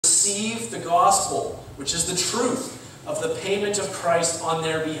receive the gospel, which is the truth of the payment of Christ on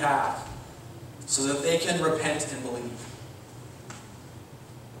their behalf, so that they can repent and believe.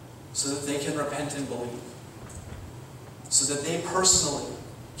 So that they can repent and believe. So that they personally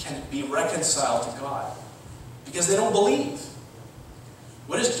can be reconciled to God. Because they don't believe.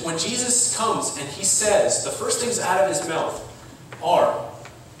 When Jesus comes and he says, the first things out of his mouth are,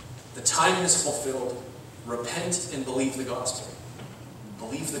 the time is fulfilled, repent and believe the gospel.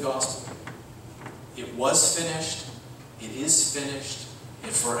 Believe the gospel. It was finished, it is finished,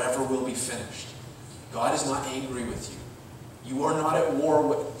 it forever will be finished. God is not angry with you. You are not at war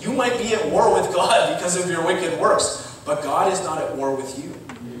with, you might be at war with God because of your wicked works, but God is not at war with you.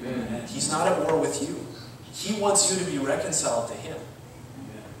 Amen. He's not at war with you. He wants you to be reconciled to him.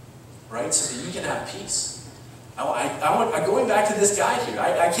 Right? So that you can have peace. Going back to this guy here,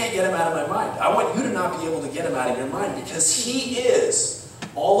 I can't get him out of my mind. I want you to not be able to get him out of your mind, because he is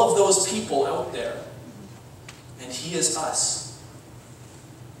all of those people out there. And he is us.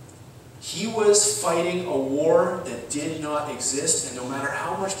 He was fighting a war that did not exist, and no matter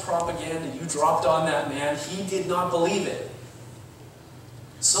how much propaganda you dropped on that man, he did not believe it.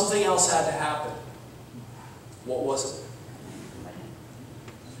 Something else had to happen. What was it?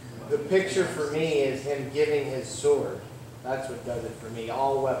 The picture for me is him giving his sword. That's what does it for me.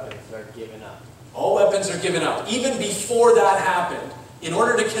 All weapons are given up. All weapons are given up. Even before that happened, in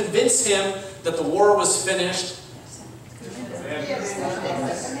order to convince him that the war was finished,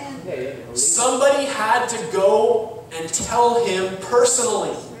 somebody had to go and tell him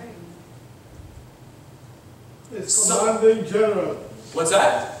personally. His commanding general. What's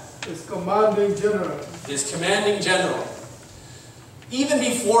that? His commanding general. His commanding general. Even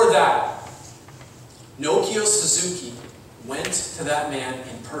before that, Nokia Suzuki went to that man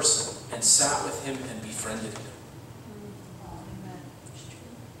in person and sat with him and befriended him.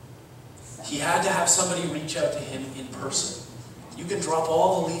 He had to have somebody reach out to him in person. You can drop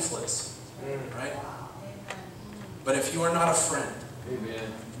all the leaflets, right? But if you are not a friend,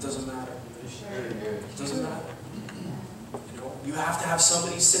 it doesn't matter. It doesn't matter. You know, you have to have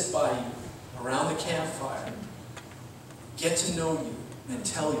somebody sit by you around the campfire, get to know you, and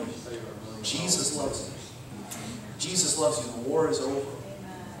tell you, Jesus loves you. Jesus loves you. The war is over.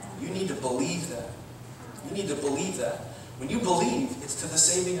 You need to believe that. You need to believe that. When you believe, it's to the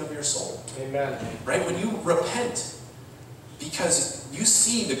saving of your soul. Amen. Right? When you repent, because you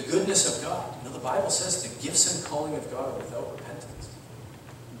see the goodness of God. You know, the Bible says the gifts and calling of God are without repentance.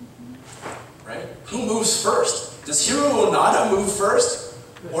 Right? Who moves first? Does Hiro Onada move first?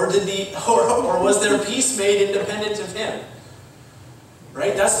 Or was their peace made independent of him?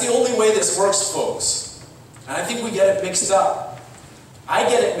 Right? That's the only way this works, folks. And I think we get it mixed up. I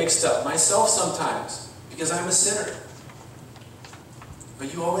get it mixed up myself sometimes, because I'm a sinner.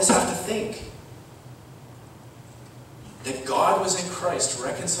 But you always have to think that God was in Christ,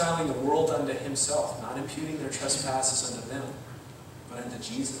 reconciling the world unto himself, not imputing their trespasses unto them, but unto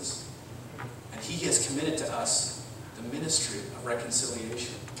Jesus. And he has committed to us the ministry of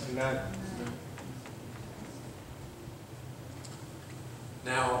reconciliation. Amen.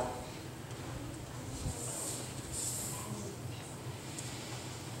 Now,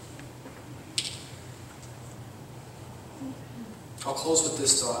 I'll close with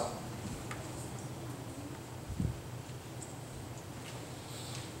this thought.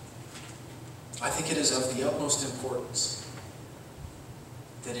 I think it is of the utmost importance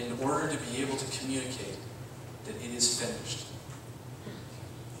that in order to be able to communicate that it is finished,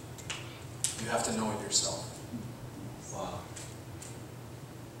 you have to know it yourself. Wow.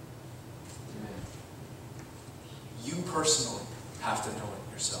 You personally have to know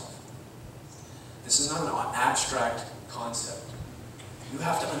it yourself. This is not an abstract concept. You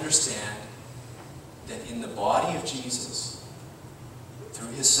have to understand that in the body of Jesus,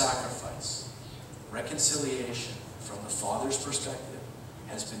 through his sacrifice, reconciliation from the Father's perspective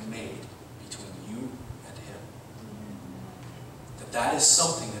has been made between you and him. That is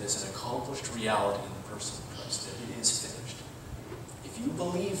something that is an accomplished reality in the person of Christ, that it is finished. If you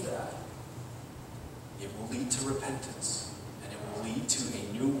believe that, it will lead to repentance, and it will lead to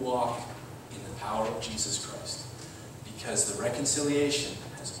a new walk in the power of Jesus Christ. Because the reconciliation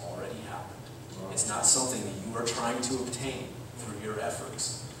has already happened. It's not something that you are trying to obtain through your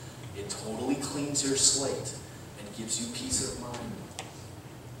efforts. It totally cleans your slate and gives you peace of mind.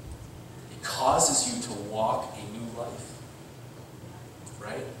 It causes you to walk a new life.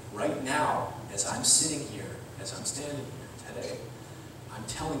 Right? Right now, as I'm sitting here, as I'm standing here today, I'm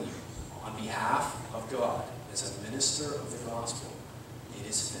telling you, on behalf of God, as a minister of the gospel, it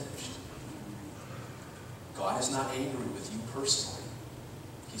is finished. God is not angry with you personally.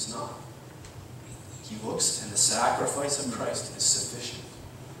 He's not. He looks, and the sacrifice of Christ is sufficient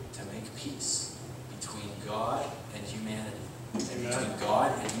to make peace between God and humanity, and between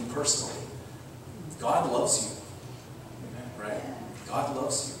God and you personally. God loves you, right? God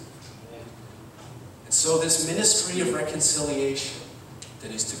loves you. And so this ministry of reconciliation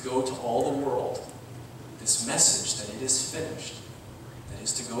that is to go to all the world, this message that it is finished, that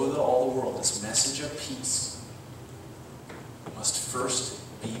is to go to all the world, this message of peace, must first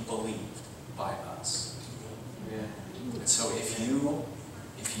be believed by us. And so if you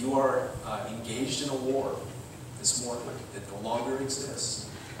are engaged in a war this morning that no longer exists,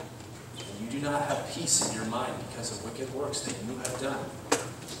 and you do not have peace in your mind because of wicked works that you have done,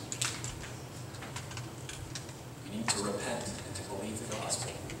 you need to repent and to believe the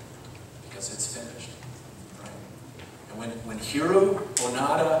gospel, because it's finished. Right? And when Hiro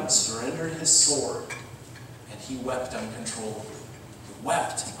Onada surrendered his sword, and he wept uncontrollably,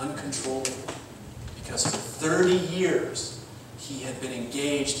 because for 30 years he had been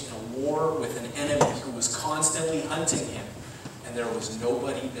engaged in a war with an enemy who was constantly hunting him, and there was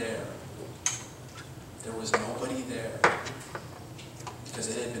nobody there. There was nobody there, because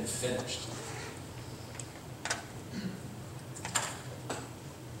it had been finished.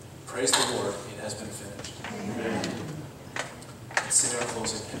 Praise the Lord, it has been finished. Amen. Let's sing our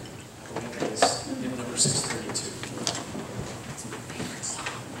closing hymn. I believe it is hymn number 632.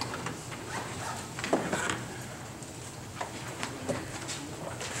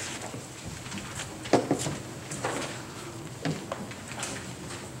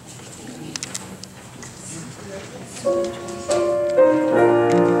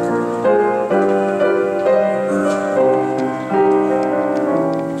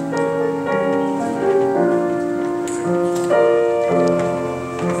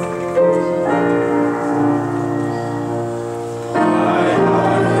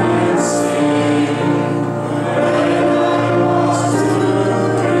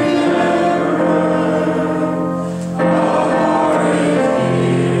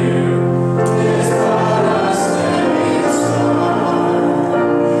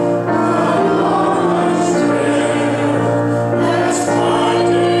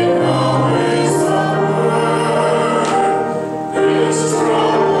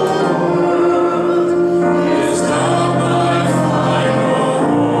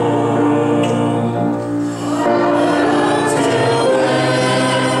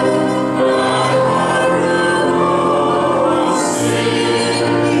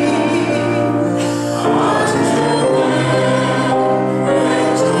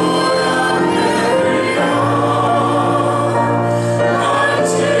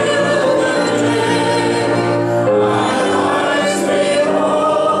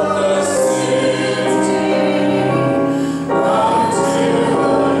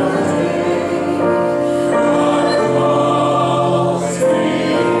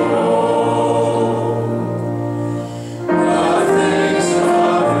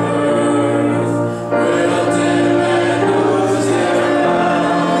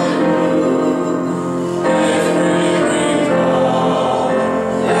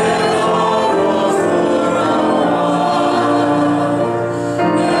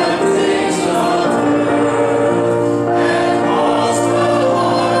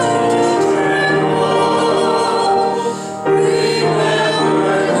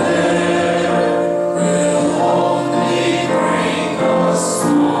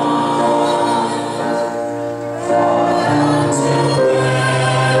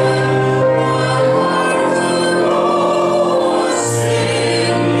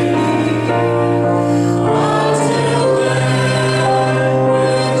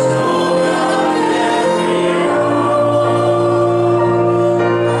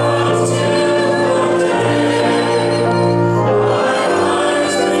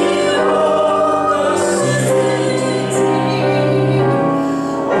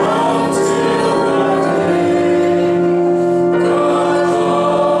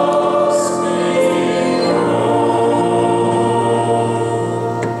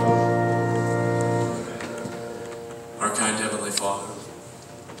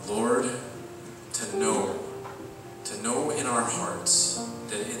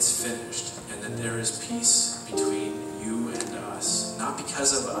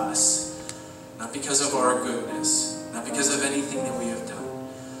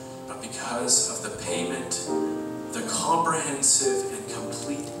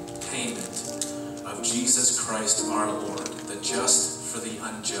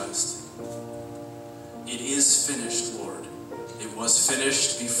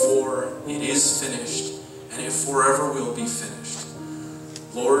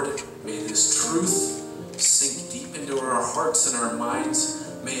 Lord, may this truth sink deep into our hearts and our minds.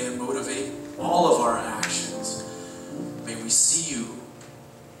 May it motivate all of our actions. May we see you,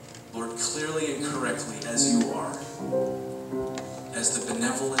 Lord, clearly and correctly as you are, as the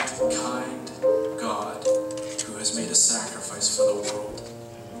benevolent, kind God who has made a sacrifice for the world.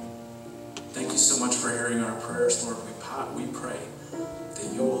 Thank you so much for hearing our prayers, Lord. We pray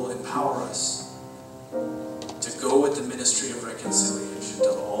that you will empower us to go with the ministry of reconciliation.